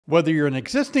Whether you're an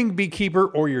existing beekeeper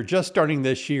or you're just starting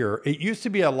this year, it used to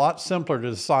be a lot simpler to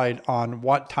decide on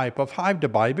what type of hive to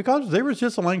buy because there was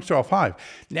just a Langstroth hive.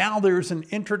 Now there's an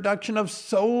introduction of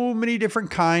so many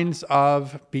different kinds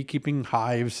of beekeeping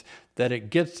hives that it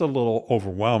gets a little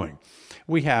overwhelming.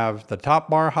 We have the top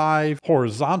bar hive,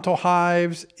 horizontal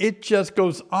hives. It just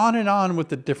goes on with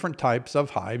the different types of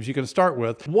hives you can start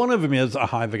with. One of them is a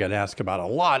hive I get asked about a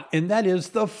lot, and that is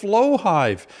the flow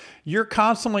hive. You're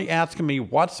constantly asking me,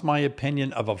 what's my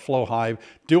opinion of a flow hive?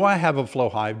 Do I have a flow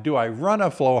hive? Do I run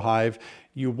a flow hive?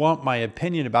 You want my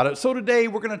opinion about it. So today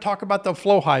we're going to talk about the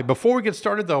flow hive. Before we get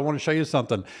started though, I want to show you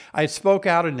something. I spoke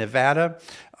out in Nevada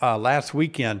last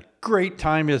weekend. Great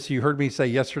time, as you heard me say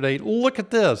yesterday. Look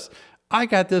at this. I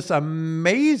got this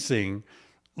amazing,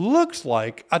 looks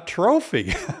like a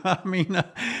trophy. I mean,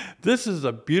 this is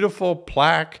a beautiful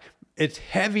plaque. It's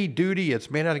heavy duty.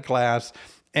 It's made out of glass.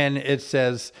 And it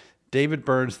says, David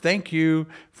Burns, thank you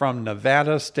from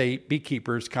Nevada State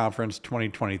Beekeepers Conference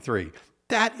 2023.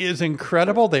 That is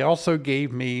incredible. They also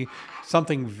gave me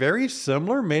something very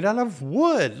similar made out of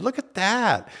wood. Look at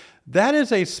that. That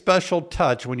is a special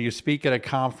touch when you speak at a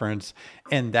conference,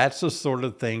 and that's the sort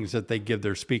of things that they give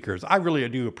their speakers. I really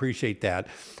do appreciate that.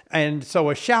 And so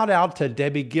a shout out to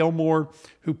Debbie Gilmore,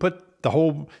 who put the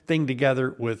whole thing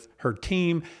together with her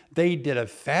team. They did a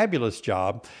fabulous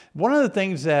job. One of the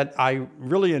things that I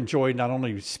really enjoyed, not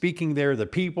only speaking there, the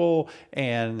people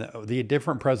and the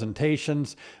different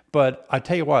presentations, but I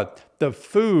tell you what, the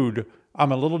food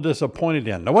I'm a little disappointed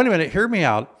in. Now, wait a minute, hear me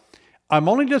out. I'm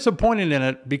only disappointed in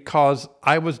it because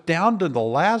I was down to the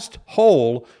last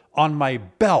hole on my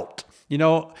belt. You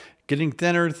know, getting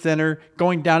thinner,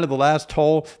 going down to the last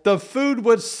hole. The food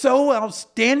was so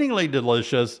outstandingly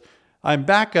delicious. I'm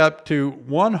back up to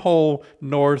one hole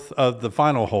north of the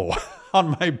final hole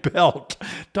on my belt.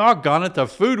 Doggone it, the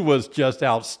food was just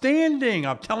outstanding.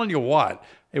 I'm telling you what,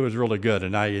 it was really good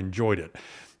and I enjoyed it.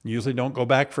 Usually don't go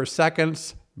back for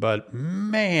seconds, but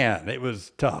man, it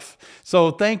was tough.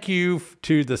 So thank you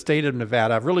to the state of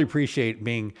Nevada. I really appreciate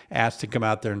being asked to come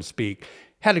out there and speak.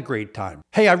 Had a great time.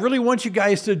 Hey, I really want you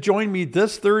guys to join me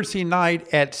this Thursday night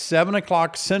at 7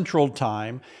 o'clock Central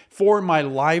Time for my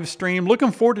live stream.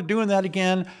 Looking forward to doing that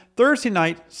again. Thursday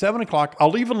night, 7 o'clock. I'll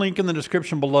leave a link in the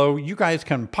description below. You guys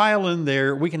can pile in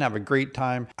there. We can have a great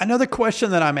time. Another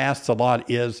question that I'm asked a lot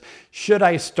is, should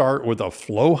I start with a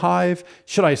flow hive?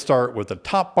 Should I start with a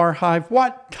top bar hive?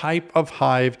 What type of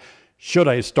hive should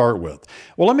I start with?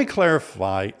 Well, let me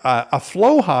clarify. A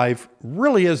flow hive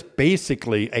really is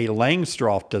basically a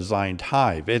Langstroth designed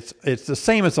hive. It's the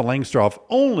same as a Langstroth,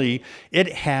 only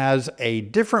it has a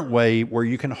different way where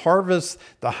you can harvest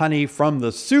the honey from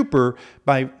the super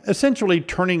by essentially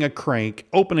turning a crank,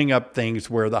 opening up things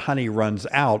where the honey runs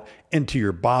out into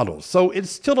your bottles. So it's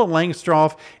still a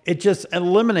Langstroth. It just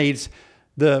eliminates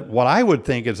what I would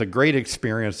think is a great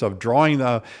experience of drawing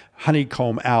the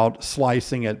honeycomb out,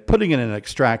 slicing it, putting it in an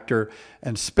extractor,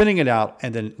 and spinning it out,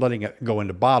 and then letting it go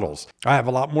into bottles. I have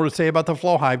a lot more to say about the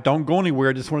flow hive. Don't go anywhere.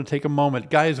 I just want to take a moment.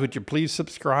 Guys, would you please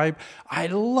subscribe? I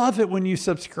love it when you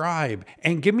subscribe.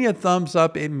 And give me a thumbs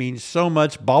up. It means so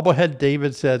much. Bobblehead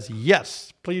David says,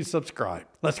 yes, please subscribe.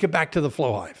 Let's get back to the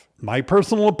flow hive. My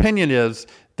personal opinion is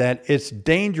that it's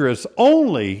dangerous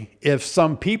only if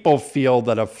some people feel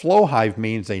that a flow hive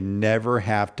means they never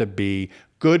have to be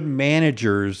good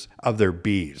managers of their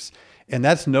bees. And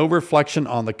that's no reflection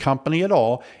on the company at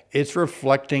all. It's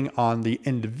reflecting on the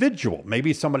individual.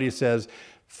 Maybe somebody says,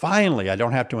 finally, I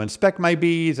don't have to inspect my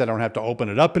bees. I don't have to open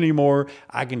it up anymore.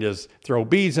 I can just throw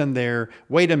bees in there,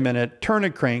 wait a minute, turn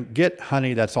a crank, get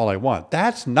honey. That's all I want.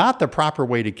 That's not the proper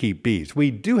way to keep bees.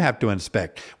 We do have to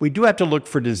inspect. We do have to look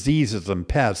for diseases and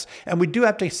pests. And we do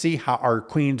have to see how our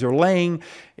queens are laying.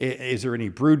 Is there any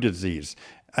brood disease?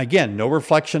 Again, no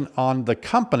reflection on the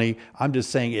company. I'm just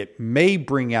saying it may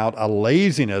bring out a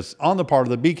laziness on the part of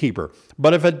the beekeeper.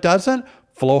 But if it doesn't,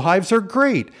 flow hives are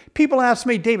great. People ask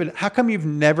me, David, how come you've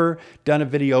never done a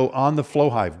video on the flow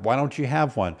hive? Why don't you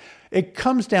have one? It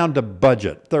comes down to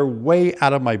budget. They're way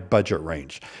out of my budget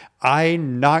range.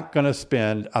 I'm not going to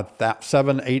spend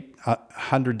 $700,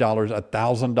 $800,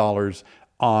 $1,000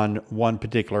 on one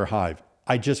particular hive.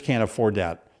 I just can't afford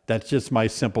that. That's just my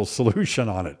simple solution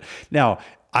on it. Now,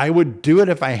 I would do it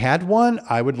if I had one.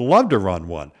 I would love to run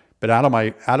one, but out of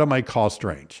my cost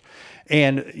range.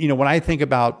 And you know, when I think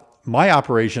about my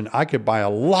operation, I could buy a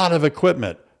lot of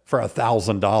equipment for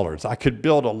 $1,000. I could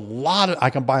build I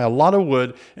can buy a lot of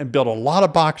wood and build a lot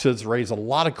of boxes, raise a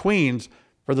lot of queens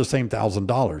for the same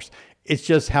 $1,000. It's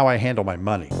just how I handle my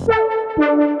money.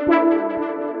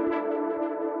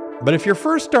 But if you're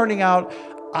first starting out,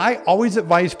 I always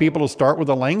advise people to start with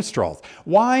a Langstroth.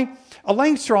 Why? A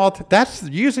Langstroth, that's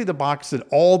usually the box that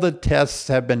all the tests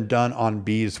have been done on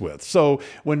bees with. So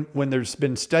when there's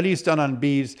been studies done on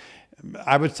bees,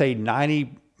 I would say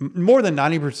more than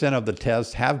 90% of the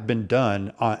tests have been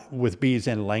done with bees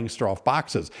in Langstroth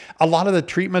boxes. A lot of the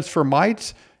treatments for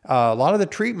mites,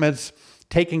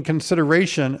 take in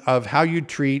consideration of how you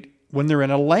treat when they're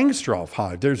in a Langstroth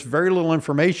hive. There's very little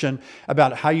information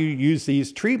about how you use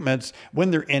these treatments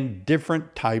when they're in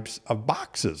different types of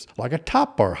boxes, like a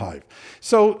top bar hive.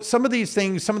 So some of these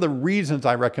things, some of the reasons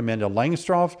I recommend a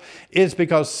Langstroth is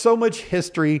because so much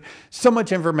history, so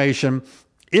much information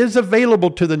is available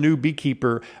to the new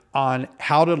beekeeper on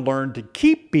how to learn to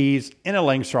keep bees in a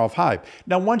Langstroth hive.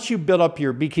 Now, once you build up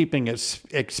your beekeeping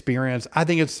experience, I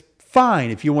think it's fine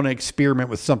if you want to experiment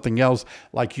with something else,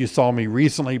 like you saw me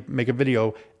recently make a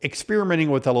video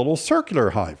experimenting with a little circular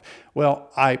hive.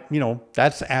 Well,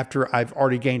 that's after I've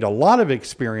already gained a lot of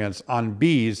experience on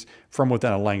bees from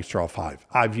within a Langstroth hive.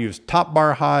 I've used top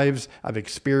bar hives, I've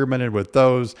experimented with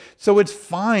those. So it's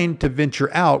fine to venture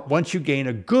out once you gain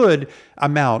a good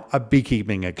amount of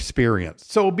beekeeping experience.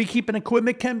 So beekeeping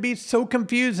equipment can be so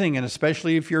confusing, and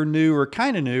especially if you're new or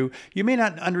kind of new, you may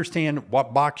not understand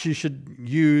what box you should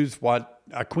use, what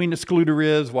a queen excluder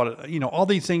is, all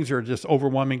these things are just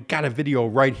overwhelming. Got a video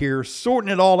right here sorting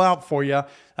it all out for you.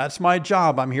 That's my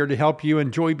job. I'm here to help you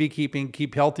enjoy beekeeping,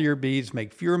 keep healthier bees,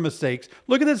 make fewer mistakes.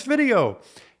 Look at this video.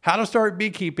 How to start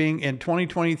beekeeping in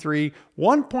 2023,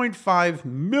 1.5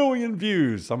 million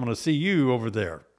views. I'm going to see you over there.